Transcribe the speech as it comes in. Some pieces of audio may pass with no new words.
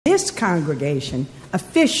this congregation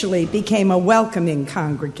officially became a welcoming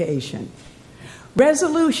congregation.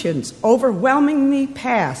 Resolutions overwhelmingly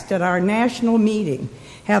passed at our national meeting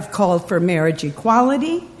have called for marriage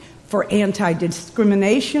equality, for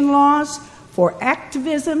anti-discrimination laws, for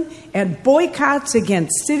activism and boycotts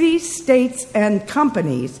against cities, states, and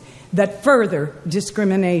companies that further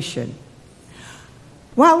discrimination.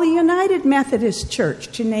 While the United Methodist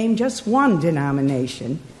Church, to name just one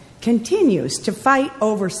denomination, continues to fight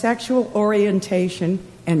over sexual orientation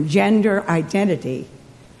and gender identity,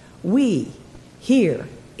 we here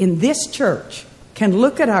in this church can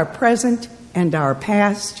look at our present and our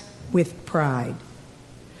past with pride.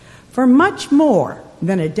 For much more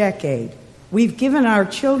than a decade, we've given our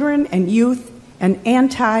children and youth an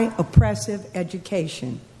anti-oppressive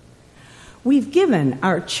education. We've given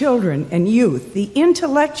our children and youth the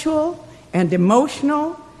intellectual and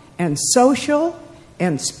emotional and social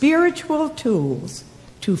and spiritual tools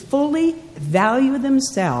to fully value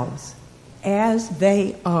themselves as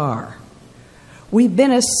they are. We've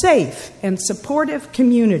been a safe and supportive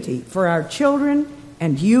community for our children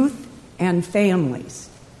and youth and families.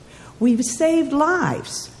 We've saved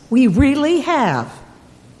lives. We really have.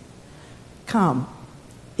 Come,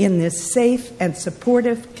 in this safe and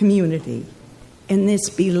supportive community, in this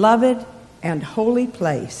beloved and holy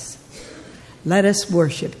place, let us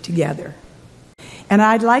worship together. And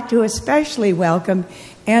I'd like to especially welcome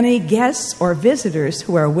any guests or visitors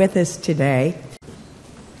who are with us today.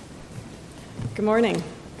 Good morning.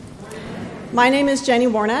 My name is Jenny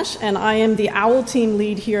Warnash, and I am the OWL team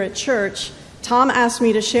lead here at church. Thom asked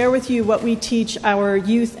me to share with you what we teach our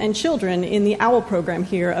youth and children in the OWL program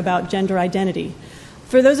here about gender identity.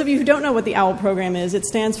 For those of you who don't know what the OWL program is, it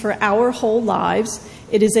stands for Our Whole Lives.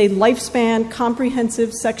 It is a lifespan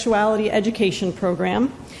comprehensive sexuality education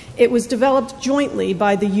program. It was developed jointly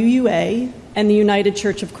by the UUA and the United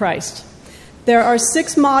Church of Christ. There are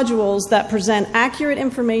 6 modules that present accurate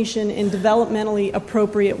information in developmentally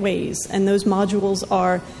appropriate ways, and those modules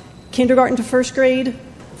are kindergarten to 1st grade,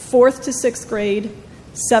 4th to 6th grade,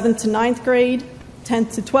 7th to 9th grade,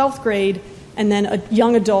 10th to 12th grade, and then a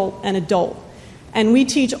young adult and adult. And we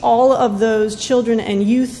teach all of those children and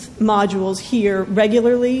youth modules here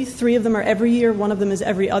regularly. 3 of them are every year, 1 of them is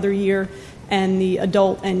every other year, and the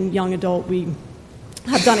adult and young adult we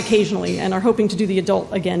have done occasionally and are hoping to do the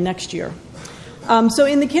adult again next year. So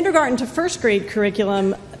in the kindergarten to 1st grade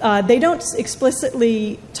curriculum, they don't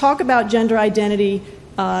explicitly talk about gender identity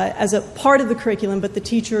as a part of the curriculum, but the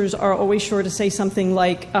teachers are always sure to say something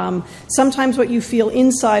like, sometimes what you feel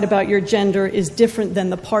inside about your gender is different than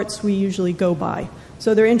the parts we usually go by.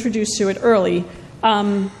 So they're introduced to it early.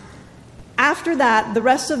 After that, the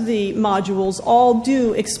rest of the modules all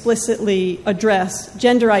do explicitly address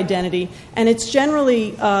gender identity, and it's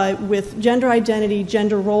generally with gender identity,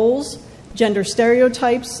 gender roles, gender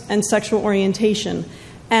stereotypes, and sexual orientation.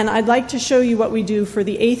 And I'd like to show you what we do for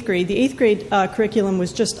the 8th grade. The 8th grade curriculum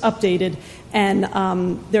was just updated, and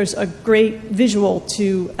there's a great visual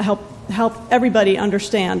to help everybody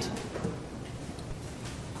understand.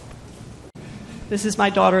 This is my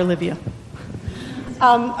daughter, Olivia.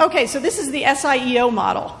 Okay, so this is the SIEO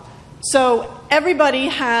model. So everybody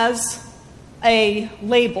has a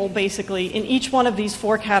label, basically, in each one of these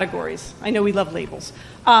 4 categories. I know we love labels.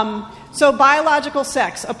 So biological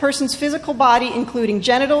sex, a person's physical body, including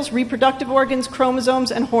genitals, reproductive organs,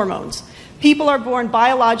 chromosomes, and hormones. People are born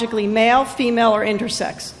biologically male, female, or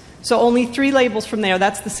intersex. So only 3 labels from there.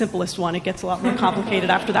 That's the simplest one. It gets a lot more complicated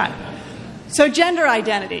after that. So gender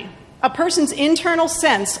identity, a person's internal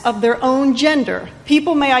sense of their own gender.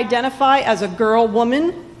 People may identify as a girl,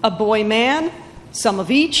 woman, a boy, man, some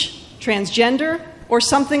of each, transgender, or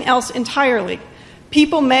something else entirely.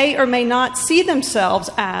 People may or may not see themselves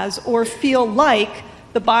as or feel like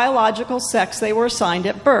the biological sex they were assigned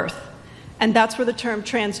at birth. And that's where the term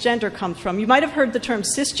transgender comes from. You might have heard the term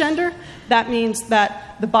cisgender. That means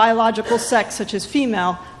that the biological sex, such as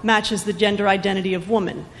female, matches the gender identity of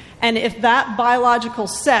woman. And if that biological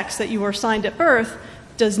sex that you were assigned at birth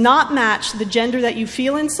does not match the gender that you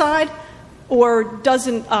feel inside, or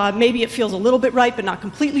doesn't, maybe it feels a little bit right but not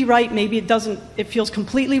completely right, maybe it feels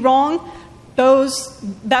completely wrong,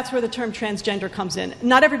 that's where the term transgender comes in.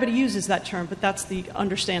 Not everybody uses that term, but that's the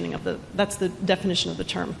understanding of that's the definition of the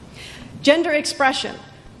term. Gender expression,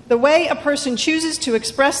 the way a person chooses to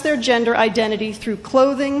express their gender identity through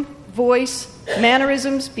clothing, voice,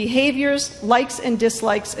 mannerisms, behaviors, likes and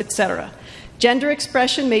dislikes, etc. Gender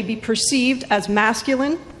expression may be perceived as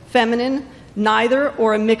masculine, feminine, neither,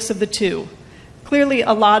 or a mix of the two. Clearly,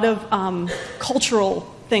 a lot of cultural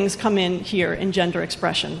things come in here in gender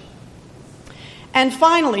expression. And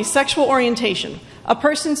finally, sexual orientation, a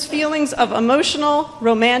person's feelings of emotional,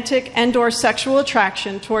 romantic, and/or sexual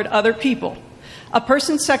attraction toward other people. A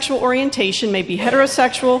person's sexual orientation may be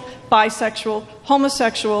heterosexual, bisexual,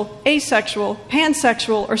 homosexual, asexual,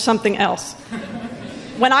 pansexual, or something else.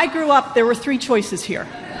 When I grew up, there were 3 choices here.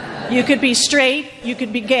 You could be straight, you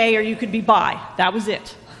could be gay, or you could be bi. That was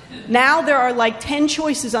it. Now there are like 10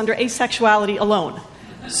 choices under asexuality alone.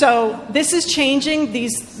 So this is changing.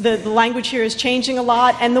 The language here is changing a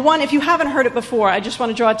lot. And the one, if you haven't heard it before, I just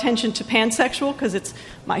want to draw attention to pansexual because it's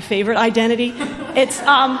my favorite identity. It's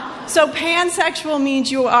so pansexual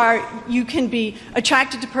means you can be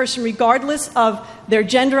attracted to a person regardless of their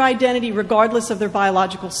gender identity, regardless of their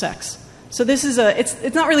biological sex. So this is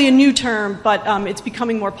it's not really a new term, but it's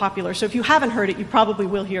becoming more popular. So if you haven't heard it, you probably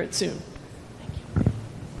will hear it soon. Thank you.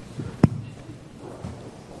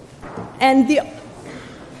 And the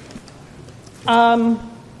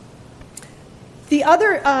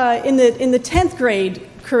other, in the 10th grade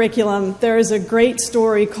curriculum, there is a great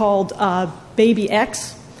story called Baby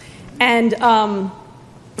X, and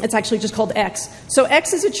it's actually just called X. So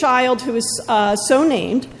X is a child who is so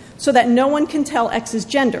named so that no one can tell X's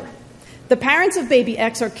gender. The parents of Baby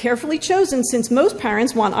X are carefully chosen since most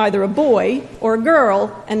parents want either a boy or a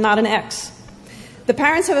girl and not an X. The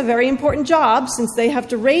parents have a very important job since they have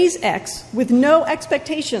to raise X with no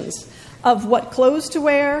expectations of what clothes to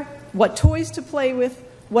wear, what toys to play with,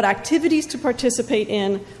 what activities to participate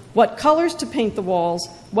in, what colors to paint the walls,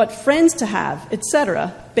 what friends to have,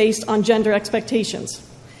 etc., based on gender expectations.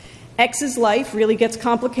 X's life really gets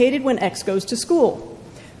complicated when X goes to school.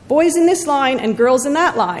 Boys in this line and girls in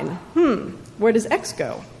that line. Where does X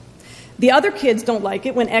go? The other kids don't like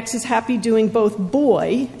it when X is happy doing both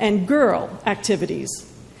boy and girl activities.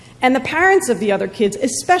 And the parents of the other kids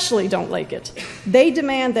especially don't like it. They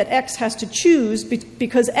demand that X has to choose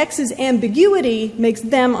because X's ambiguity makes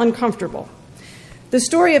them uncomfortable. The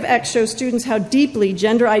story of X shows students how deeply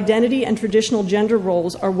gender identity and traditional gender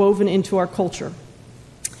roles are woven into our culture.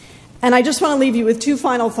 And I just want to leave you with 2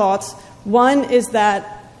 final thoughts. One is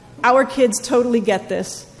that our kids totally get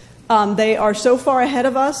this. They are so far ahead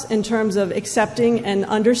of us in terms of accepting and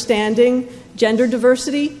understanding gender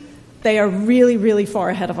diversity. They are really, really far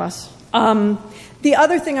ahead of us. The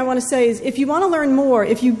other thing I want to say is if you want to learn more,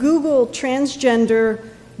 if you Google Transgender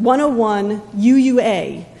 101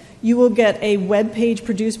 UUA, you will get a web page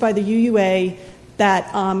produced by the UUA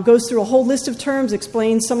that goes through a whole list of terms,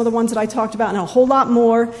 explains some of the ones that I talked about, and a whole lot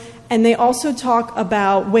more. And they also talk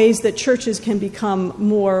about ways that churches can become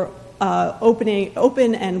more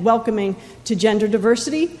open and welcoming to gender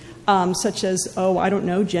diversity, such as,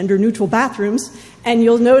 gender-neutral bathrooms. And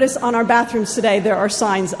you'll notice on our bathrooms today there are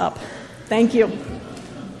signs up. Thank you.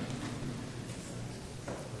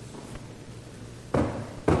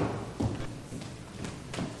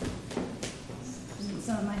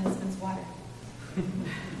 Some of my husband's water.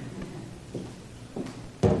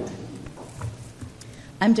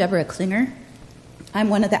 I'm Deborah Klinger. I'm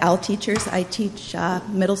one of the OWL teachers. I teach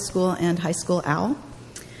middle school and high school OWL.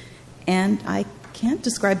 And I can't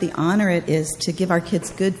describe the honor it is to give our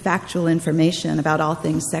kids good factual information about all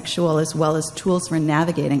things sexual as well as tools for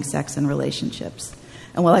navigating sex and relationships.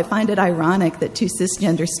 And while I find it ironic that 2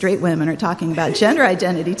 cisgender straight women are talking about gender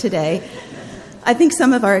identity today, I think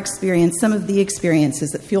some of the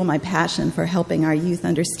experiences that fuel my passion for helping our youth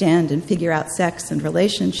understand and figure out sex and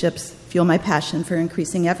relationships fuel my passion for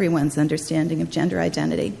increasing everyone's understanding of gender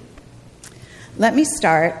identity. Let me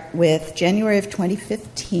start with January of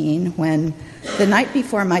 2015, when the night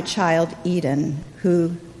before my child Eden,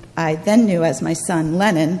 who I then knew as my son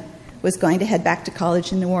Lennon, was going to head back to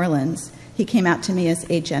college in New Orleans, he came out to me as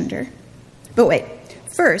agender. But wait,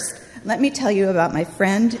 first, let me tell you about my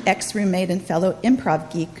friend, ex-roommate, and fellow improv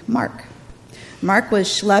geek, Mark. Mark was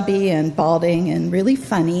schlubby and balding and really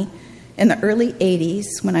funny. In the early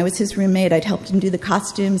 80s, when I was his roommate, I'd helped him do the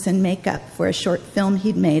costumes and makeup for a short film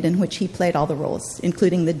he'd made in which he played all the roles,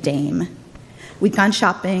 including the dame. We'd gone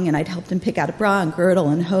shopping, and I'd helped him pick out a bra and girdle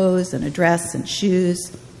and hose and a dress and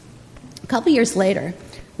shoes. A couple years later,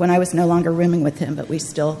 when I was no longer rooming with him, but we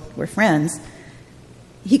still were friends,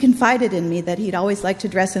 he confided in me that he'd always liked to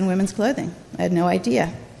dress in women's clothing. I had no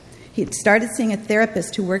idea. He'd started seeing a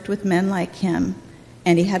therapist who worked with men like him,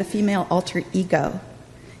 and he had a female alter ego.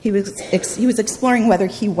 He was exploring whether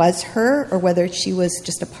he was her or whether she was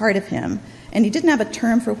just a part of him. And he didn't have a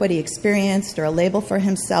term for what he experienced or a label for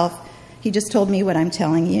himself. He just told me what I'm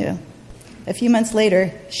telling you. A few months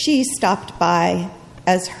later, she stopped by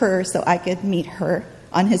as her so I could meet her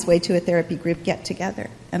on his way to a therapy group get-together.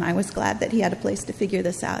 And I was glad that he had a place to figure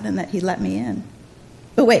this out and that he let me in.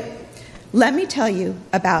 But wait, let me tell you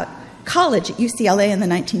about college at UCLA in the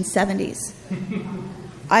 1970s.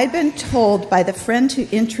 I'd been told by the friend who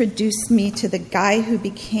introduced me to the guy who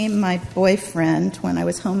became my boyfriend when I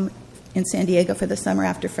was home in San Diego for the summer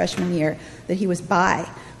after freshman year that he was bi,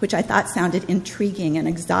 which I thought sounded intriguing and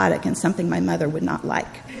exotic and something my mother would not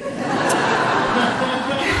like.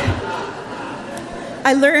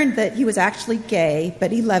 I learned that he was actually gay,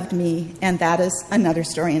 but he loved me, and that is another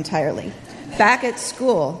story entirely. Back at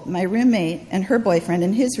school, my roommate and her boyfriend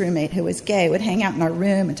and his roommate, who was gay, would hang out in our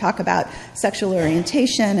room and talk about sexual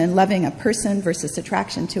orientation and loving a person versus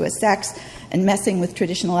attraction to a sex and messing with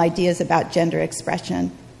traditional ideas about gender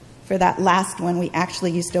expression. For that last one, we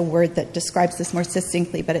actually used a word that describes this more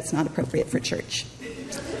succinctly, but it's not appropriate for church.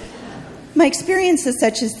 My experiences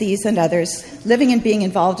such as these and others, living and being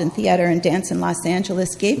involved in theater and dance in Los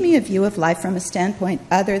Angeles, gave me a view of life from a standpoint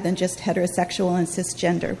other than just heterosexual and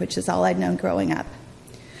cisgender, which is all I'd known growing up.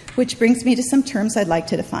 Which brings me to some terms I'd like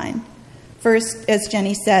to define. First, as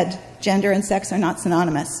Jenny said, gender and sex are not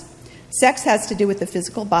synonymous. Sex has to do with the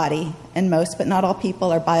physical body, and most, but not all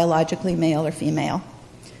people, are biologically male or female.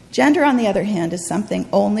 Gender, on the other hand, is something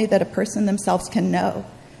only that a person themselves can know.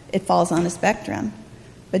 It falls on a spectrum.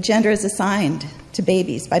 But gender is assigned to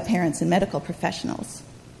babies by parents and medical professionals.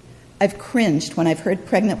 I've cringed when I've heard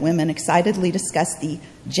pregnant women excitedly discuss the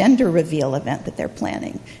gender reveal event that they're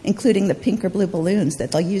planning, including the pink or blue balloons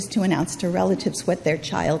that they'll use to announce to relatives what their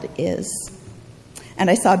child is. And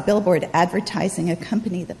I saw a billboard advertising a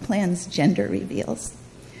company that plans gender reveals.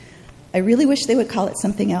 I really wish they would call it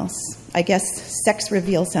something else. I guess sex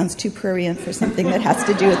reveal sounds too prurient for something that has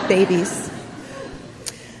to do with babies.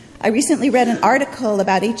 I recently read an article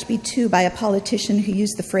about HB2 by a politician who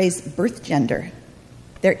used the phrase birth gender.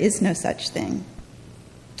 There is no such thing.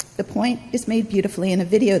 The point is made beautifully in a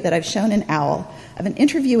video that I've shown in OWL of an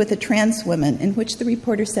interview with a trans woman in which the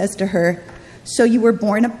reporter says to her, "So you were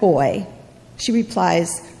born a boy?" She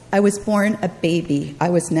replies, "I was born a baby.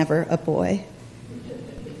 I was never a boy."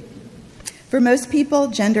 For most people,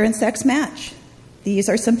 gender and sex match. There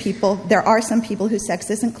are some people whose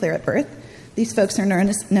sex isn't clear at birth. These folks are known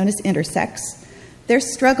as intersex. Their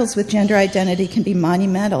struggles with gender identity can be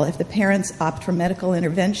monumental if the parents opt for medical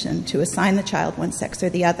intervention to assign the child one sex or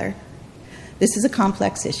the other. This is a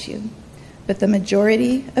complex issue, but the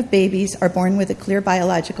majority of babies are born with a clear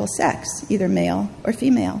biological sex, either male or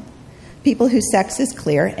female. People whose sex is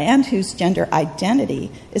clear and whose gender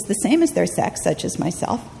identity is the same as their sex, such as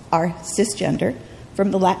myself, are cisgender,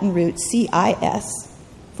 from the Latin root cis,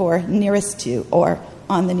 for nearest to or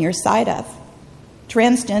on the near side of.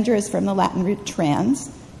 Transgender is from the Latin root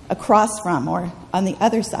trans, across from or on the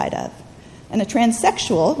other side of. And a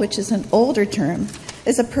transsexual, which is an older term,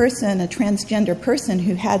 is a transgender person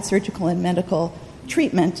who had surgical and medical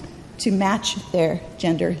treatment to match their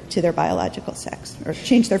gender to their biological sex, or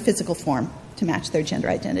change their physical form to match their gender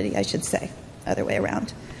identity, I should say, other way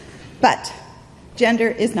around. But gender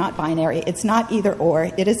is not binary. It's not either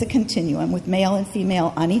or. It is a continuum with male and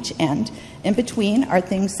female on each end. In between are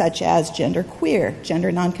things such as gender queer,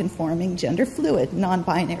 gender nonconforming, gender fluid,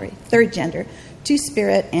 non-binary, third gender,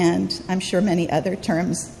 two-spirit, and I'm sure many other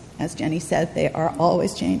terms. As Jenny said, they are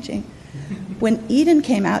always changing. When Eden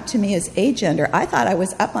came out to me as agender, I thought I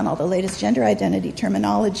was up on all the latest gender identity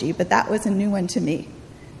terminology, but that was a new one to me.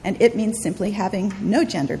 And it means simply having no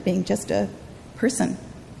gender, being just a person.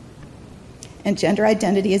 And gender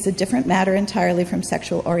identity is a different matter entirely from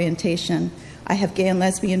sexual orientation. I have gay and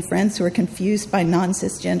lesbian friends who are confused by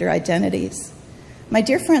non-cisgender identities. My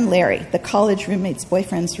dear friend Larry, the college roommate's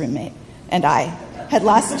boyfriend's roommate, and I had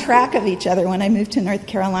lost track of each other when I moved to North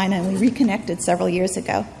Carolina, and we reconnected several years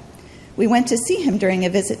ago. We went to see him during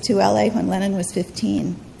a visit to LA when Lennon was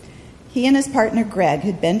 15. He and his partner Greg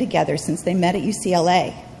had been together since they met at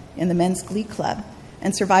UCLA in the men's glee club,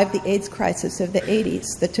 and survived the AIDS crisis of the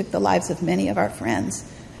 80s that took the lives of many of our friends,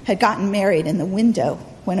 had gotten married in the window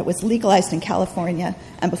when it was legalized in California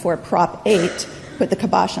and before Prop 8 put the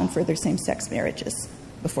kibosh on further same-sex marriages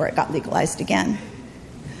before it got legalized again.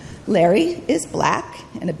 Larry is black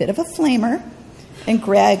and a bit of a flamer, and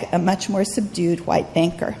Greg a much more subdued white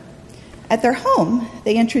banker. At their home,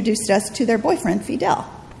 they introduced us to their boyfriend, Fidel,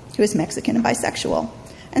 who is Mexican and bisexual.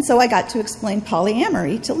 And so I got to explain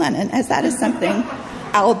polyamory to Lennon, as that is something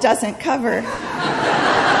OWL doesn't cover.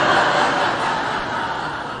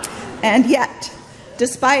 And yet,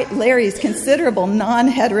 despite Larry's considerable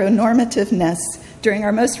non-heteronormativeness, during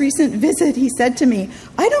our most recent visit, he said to me,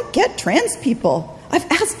 "I don't get trans people. I've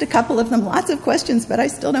asked a couple of them lots of questions, but I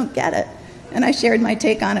still don't get it." And I shared my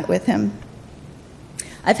take on it with him.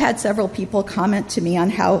 I've had several people comment to me on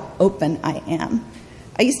how open I am.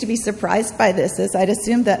 I used to be surprised by this, as I'd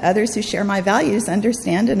assumed that others who share my values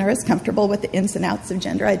understand and are as comfortable with the ins and outs of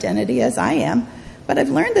gender identity as I am, but I've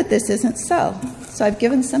learned that this isn't so. So I've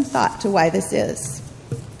given some thought to why this is.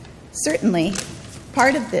 Certainly,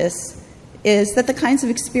 part of this is that the kinds of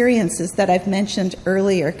experiences that I've mentioned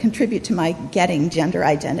earlier contribute to my getting gender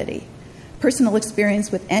identity. Personal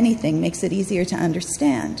experience with anything makes it easier to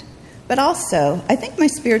understand. But also, I think my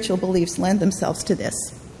spiritual beliefs lend themselves to this.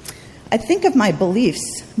 I think of my beliefs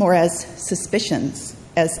more as suspicions,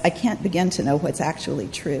 as I can't begin to know what's actually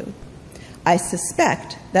true. I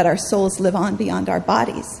suspect that our souls live on beyond our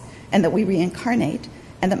bodies, and that we reincarnate,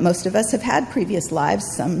 and that most of us have had previous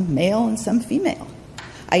lives, some male and some female.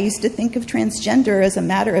 I used to think of transgender as a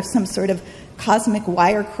matter of some sort of cosmic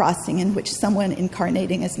wire crossing in which someone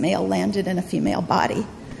incarnating as male landed in a female body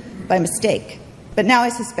by mistake. But now I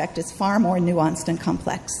suspect it's far more nuanced and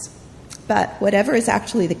complex. But whatever is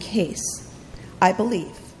actually the case, I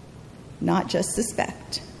believe, not just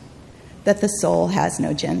suspect, that the soul has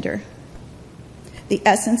no gender. The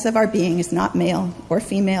essence of our being is not male or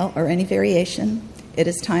female or any variation. It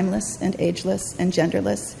is timeless and ageless and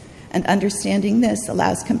genderless, and understanding this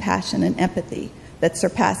allows compassion and empathy that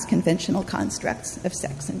surpass conventional constructs of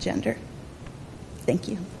sex and gender. Thank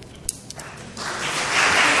you.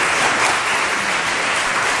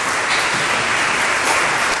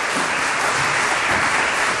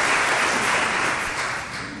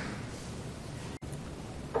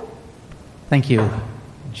 Thank you,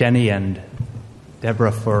 Jenny and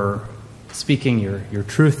Deborah, for speaking your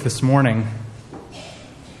truth this morning.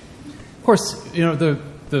 Of course, you know,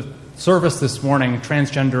 the service this morning,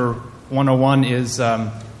 Transgender 101, is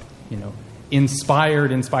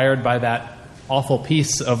inspired by that awful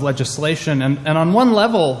piece of legislation. And on one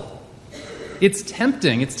level, it's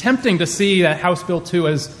tempting. It's tempting to see that House Bill 2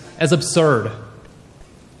 as absurd.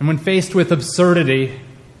 And when faced with absurdity,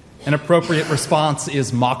 an appropriate response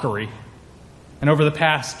is mockery. And over the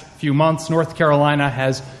past few months, North Carolina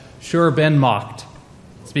has sure been mocked.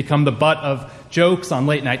 It's become the butt of jokes on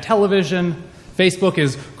late-night television. Facebook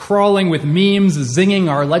is crawling with memes zinging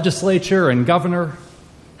our legislature and governor.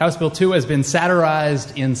 House Bill 2 has been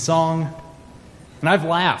satirized in song. And I've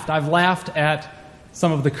laughed. I've laughed at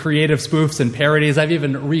some of the creative spoofs and parodies. I've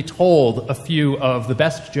even retold a few of the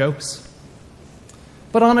best jokes.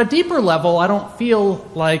 But on a deeper level, I don't feel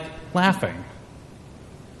like laughing.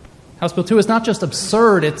 House Bill 2 is not just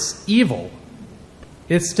absurd, it's evil.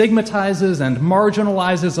 It stigmatizes and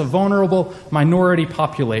marginalizes a vulnerable minority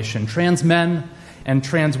population. Trans men and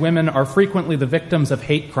trans women are frequently the victims of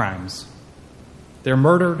hate crimes. They're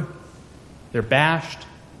murdered, they're bashed,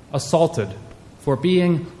 assaulted for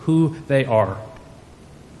being who they are.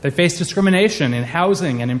 They face discrimination in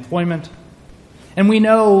housing and employment. And we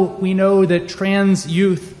know that trans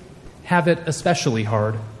youth have it especially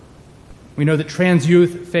hard. We know that trans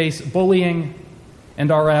youth face bullying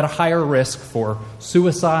and are at a higher risk for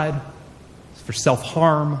suicide, for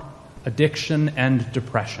self-harm, addiction, and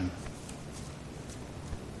depression.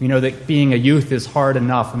 We know that being a youth is hard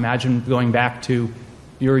enough. Imagine going back to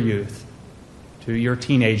your youth, to your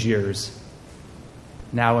teenage years.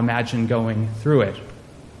 Now imagine going through it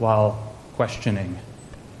while questioning,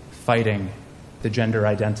 fighting the gender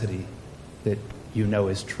identity that you know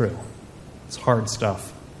is true. It's hard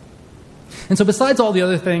stuff. And so besides all the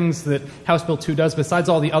other things that House Bill 2 does, besides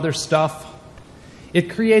all the other stuff, it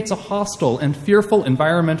creates a hostile and fearful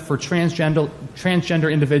environment for transgender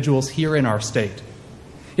individuals here in our state.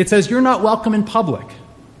 It says, you're not welcome in public.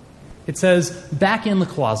 It says, back in the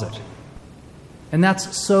closet. And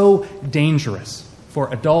that's so dangerous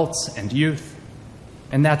for adults and youth,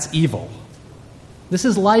 and that's evil. This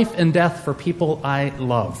is life and death for people I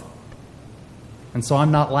love. And so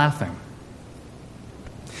I'm not laughing.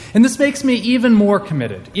 And this makes me even more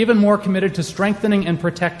committed to strengthening and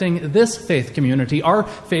protecting this faith community, our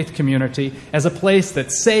faith community, as a place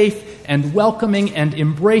that's safe and welcoming and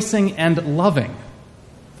embracing and loving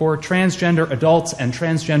for transgender adults and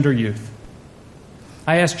transgender youth.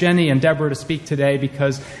 I asked Jenny and Deborah to speak today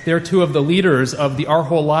because they're two of the leaders of the Our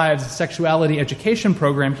Whole Lives sexuality education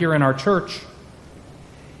program here in our church.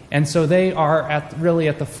 And so they are really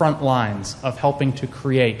at the front lines of helping to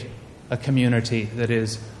create a community that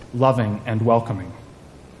is loving and welcoming.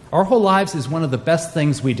 Our Whole Lives is one of the best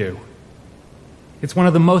things we do. It's one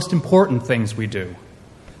of the most important things we do.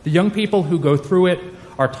 The young people who go through it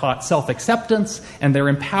are taught self-acceptance, and they're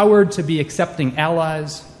empowered to be accepting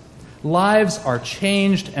allies. Lives are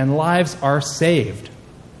changed and lives are saved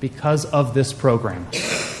because of this program.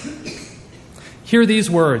 Hear these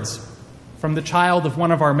words from the child of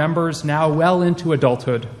one of our members, now well into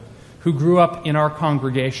adulthood, who grew up in our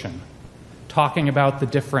congregation, talking about the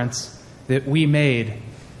difference that we made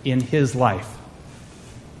in his life.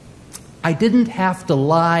 I didn't have to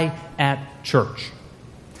lie at church.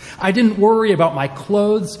 I didn't worry about my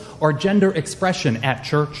clothes or gender expression at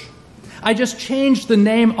church. I just changed the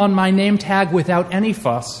name on my name tag without any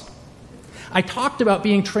fuss. I talked about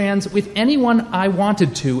being trans with anyone I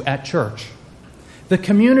wanted to at church. The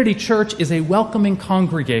community church is a welcoming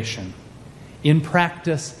congregation in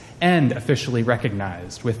practice and officially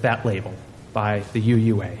recognized with that label by the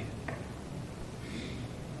UUA.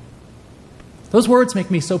 Those words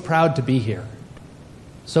make me so proud to be here,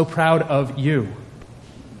 so proud of you.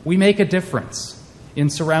 We make a difference in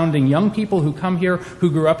surrounding young people who come here, who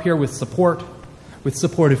grew up here with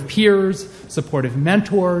supportive peers, supportive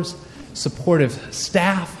mentors, supportive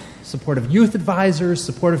staff, supportive youth advisors,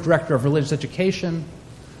 supportive director of religious education,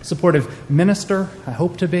 supportive minister, I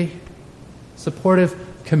hope to be, supportive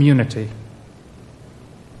community.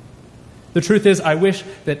 The truth is, I wish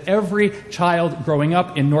that every child growing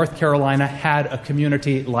up in North Carolina had a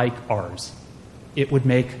community like ours. It would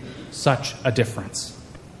make such a difference.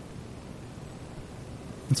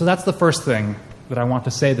 And so that's the first thing that I want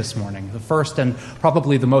to say this morning, the first and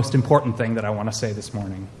probably the most important thing that I want to say this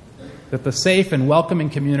morning, that the safe and welcoming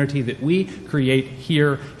community that we create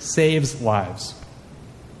here saves lives.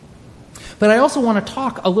 But I also want to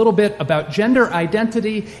talk a little bit about gender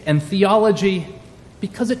identity and theology,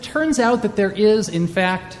 because it turns out that there is, in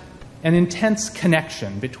fact, an intense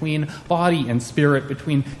connection between body and spirit,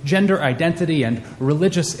 between gender identity and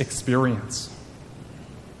religious experience.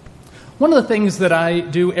 One of the things that I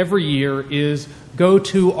do every year is go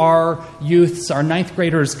to our youths, our ninth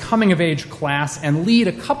graders' coming-of-age class, and lead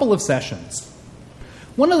a couple of sessions.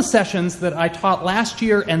 One of the sessions that I taught last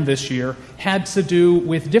year and this year had to do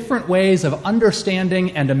with different ways of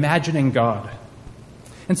understanding and imagining God.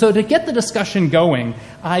 And so to get the discussion going,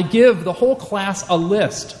 I give the whole class a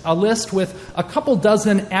list with a couple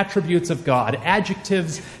dozen attributes of God,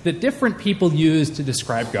 adjectives that different people use to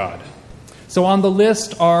describe God. So on the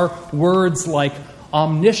list are words like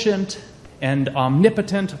omniscient and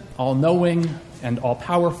omnipotent, all-knowing and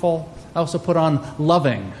all-powerful. I also put on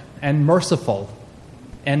loving and merciful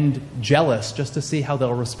and jealous, just to see how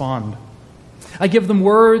they'll respond. I give them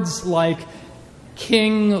words like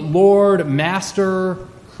king, lord, master,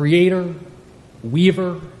 creator,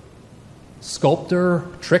 weaver, sculptor,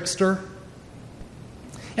 trickster.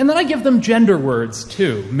 And then I give them gender words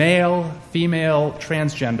too, male, female,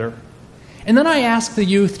 transgender. And then I ask the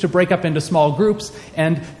youth to break up into small groups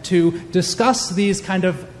and to discuss these kind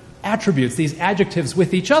of attributes, these adjectives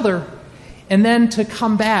with each other, and then to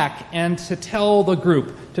come back and to tell the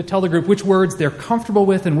group which words they're comfortable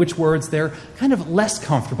with and which words they're kind of less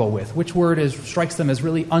comfortable with, which word strikes them as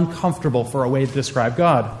really uncomfortable for a way to describe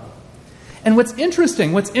God. And what's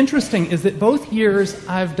interesting is that both years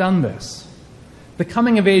I've done this, the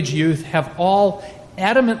coming-of-age youth have all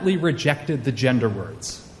adamantly rejected the gender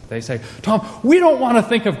words. They say, Thom, we don't want to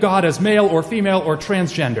think of God as male or female or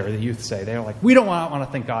transgender, the youth say. They're like, we don't want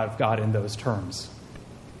to think of God in those terms.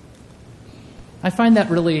 I find that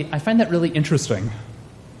really interesting.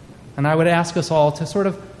 And I would ask us all to sort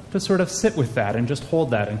of sit with that and just hold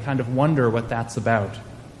that and kind of wonder what that's about.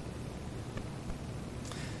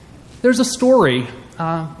 There's a story,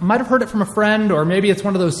 might have heard it from a friend, or maybe it's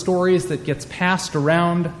one of those stories that gets passed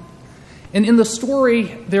around. And in the story,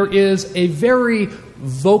 there is a very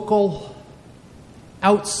vocal,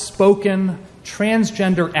 outspoken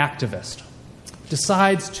transgender activist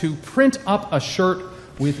decides to print up a shirt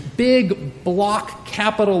with big block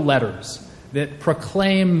capital letters that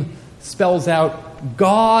spells out,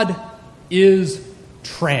 God is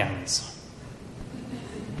trans.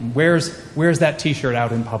 Where's that t-shirt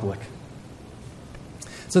out in public?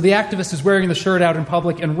 So the activist is wearing the shirt out in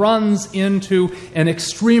public and runs into an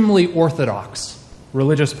extremely orthodox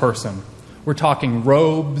religious person. We're talking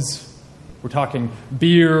robes, we're talking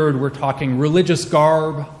beard, we're talking religious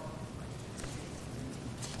garb.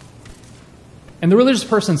 And the religious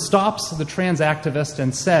person stops the trans activist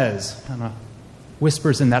and says,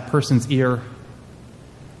 whispers in that person's ear,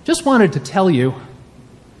 just wanted to tell you,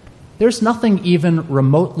 there's nothing even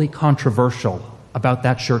remotely controversial about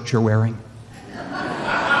that shirt you're wearing.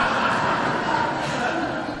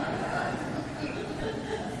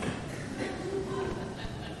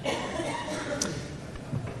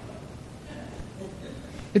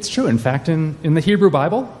 It's true, in fact, in the Hebrew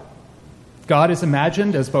Bible, God is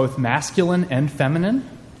imagined as both masculine and feminine,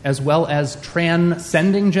 as well as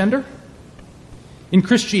transcending gender. In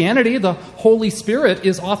Christianity, the Holy Spirit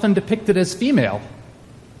is often depicted as female.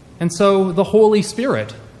 And so the Holy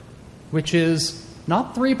Spirit, which is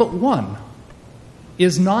not three but one,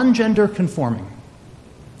 is non-gender conforming.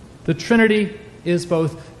 The Trinity is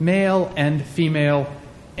both male and female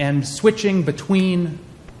and switching between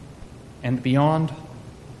and beyond.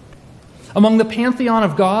 Among the pantheon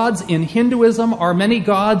of gods in Hinduism are many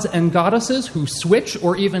gods and goddesses who switch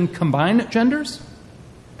or even combine genders.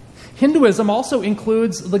 Hinduism also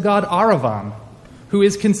includes the god Aravan, who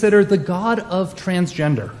is considered the god of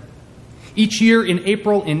transgender. Each year in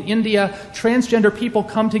April in India, transgender people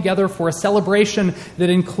come together for a celebration that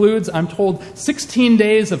includes, I'm told, 16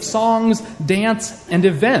 days of songs, dance, and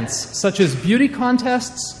events such as beauty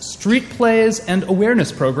contests, street plays, and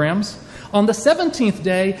awareness programs. On the 17th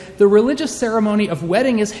day, the religious ceremony of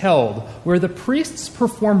wedding is held, where the priests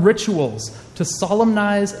perform rituals to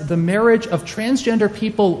solemnize the marriage of transgender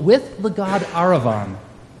people with the god Aravan.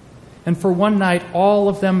 And for one night, all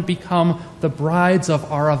of them become the brides of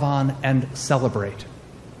Aravan and celebrate.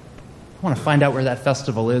 I want to find out where that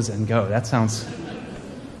festival is and go. That sounds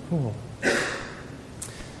cool.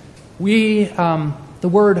 The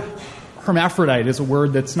word hermaphrodite is a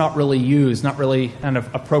word that's not really used, not really kind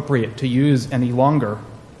of appropriate to use any longer.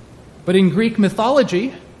 But in Greek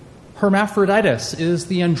mythology, Hermaphroditus is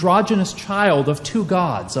the androgynous child of two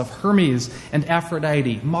gods, of Hermes and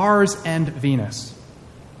Aphrodite, Mars and Venus.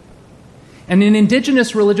 And in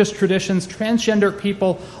indigenous religious traditions, transgender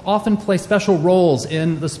people often play special roles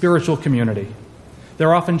in the spiritual community.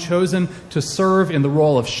 They're often chosen to serve in the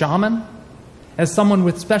role of shaman, as someone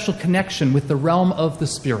with special connection with the realm of the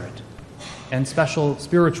spirit and special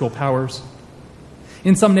spiritual powers.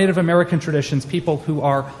 In some Native American traditions, people who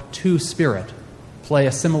are two-spirit play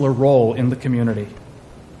a similar role in the community.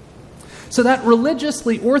 So that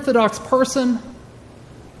religiously orthodox person,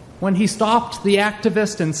 when he stopped the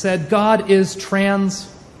activist and said, God is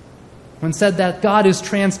trans, when said that God is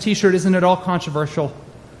trans t-shirt, isn't it all controversial,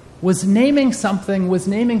 was naming something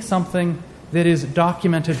that is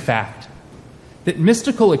documented fact. That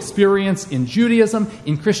mystical experience in Judaism,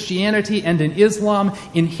 in Christianity, and in Islam,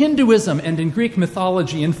 in Hinduism, and in Greek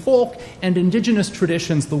mythology, in folk and indigenous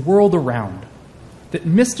traditions the world around, that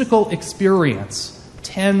mystical experience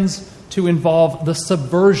tends to involve the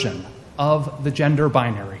subversion of the gender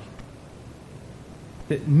binary.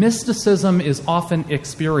 That mysticism is often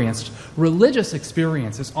experienced, religious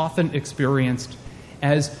experience is often experienced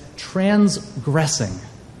as transgressing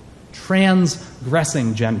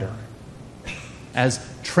gender, as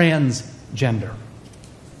transgender,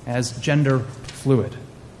 as gender fluid.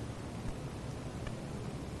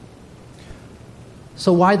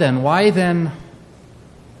 So why then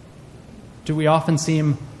do we often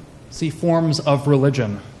see forms of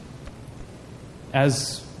religion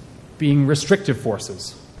as being restrictive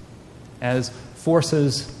forces, as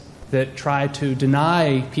forces that try to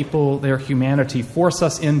deny people their humanity, force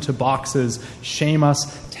us into boxes, shame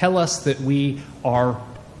us, tell us that we are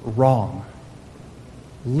wrong,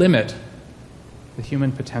 limit the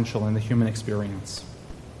human potential and the human experience?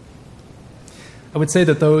 I would say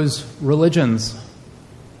that those religions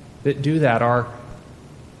that do that are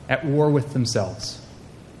at war with themselves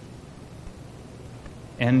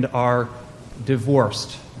and are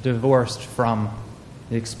divorced from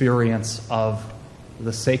the experience of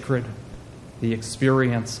the sacred, the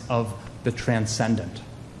experience of the transcendent,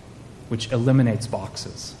 which eliminates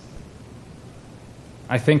boxes.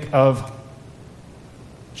 I think of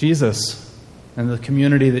Jesus and the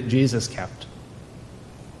community that Jesus kept.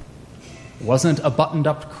 Wasn't a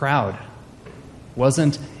buttoned-up crowd,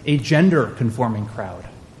 wasn't a gender-conforming crowd.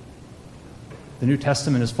 The New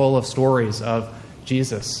Testament is full of stories of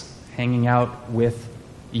Jesus hanging out with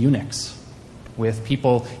eunuchs, with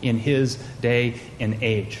people in his day and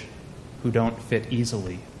age who don't fit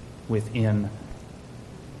easily within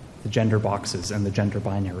the gender boxes and the gender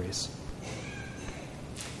binaries.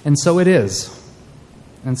 And so it is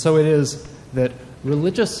that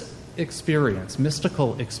religious experience,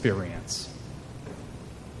 mystical experience,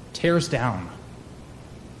 tears down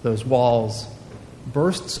those walls,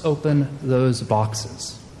 bursts open those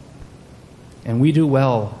boxes. And we do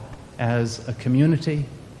well as a community.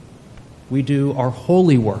 We do our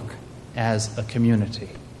holy work as a community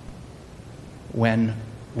when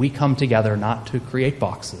we come together not to create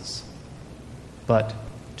boxes, but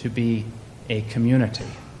to be a community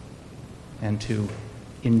and to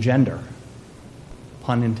engender,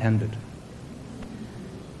 pun intended,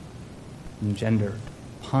 engender,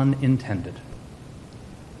 pun intended,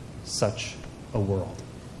 such a world.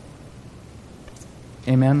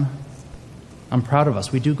 Amen? I'm proud of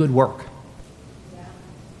us. We do good work.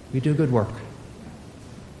 We do good work.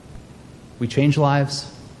 We change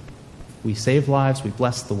lives. We save lives. We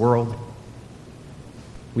bless the world.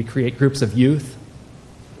 We create groups of youth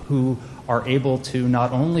who are able to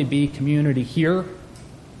not only be community here,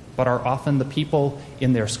 but are often the people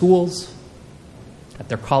in their schools, at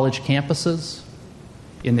their college campuses,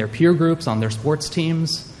 in their peer groups, on their sports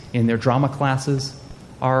teams, in their drama classes,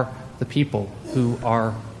 are the people who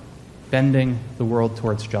are bending the world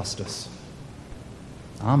towards justice.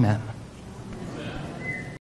 Amen.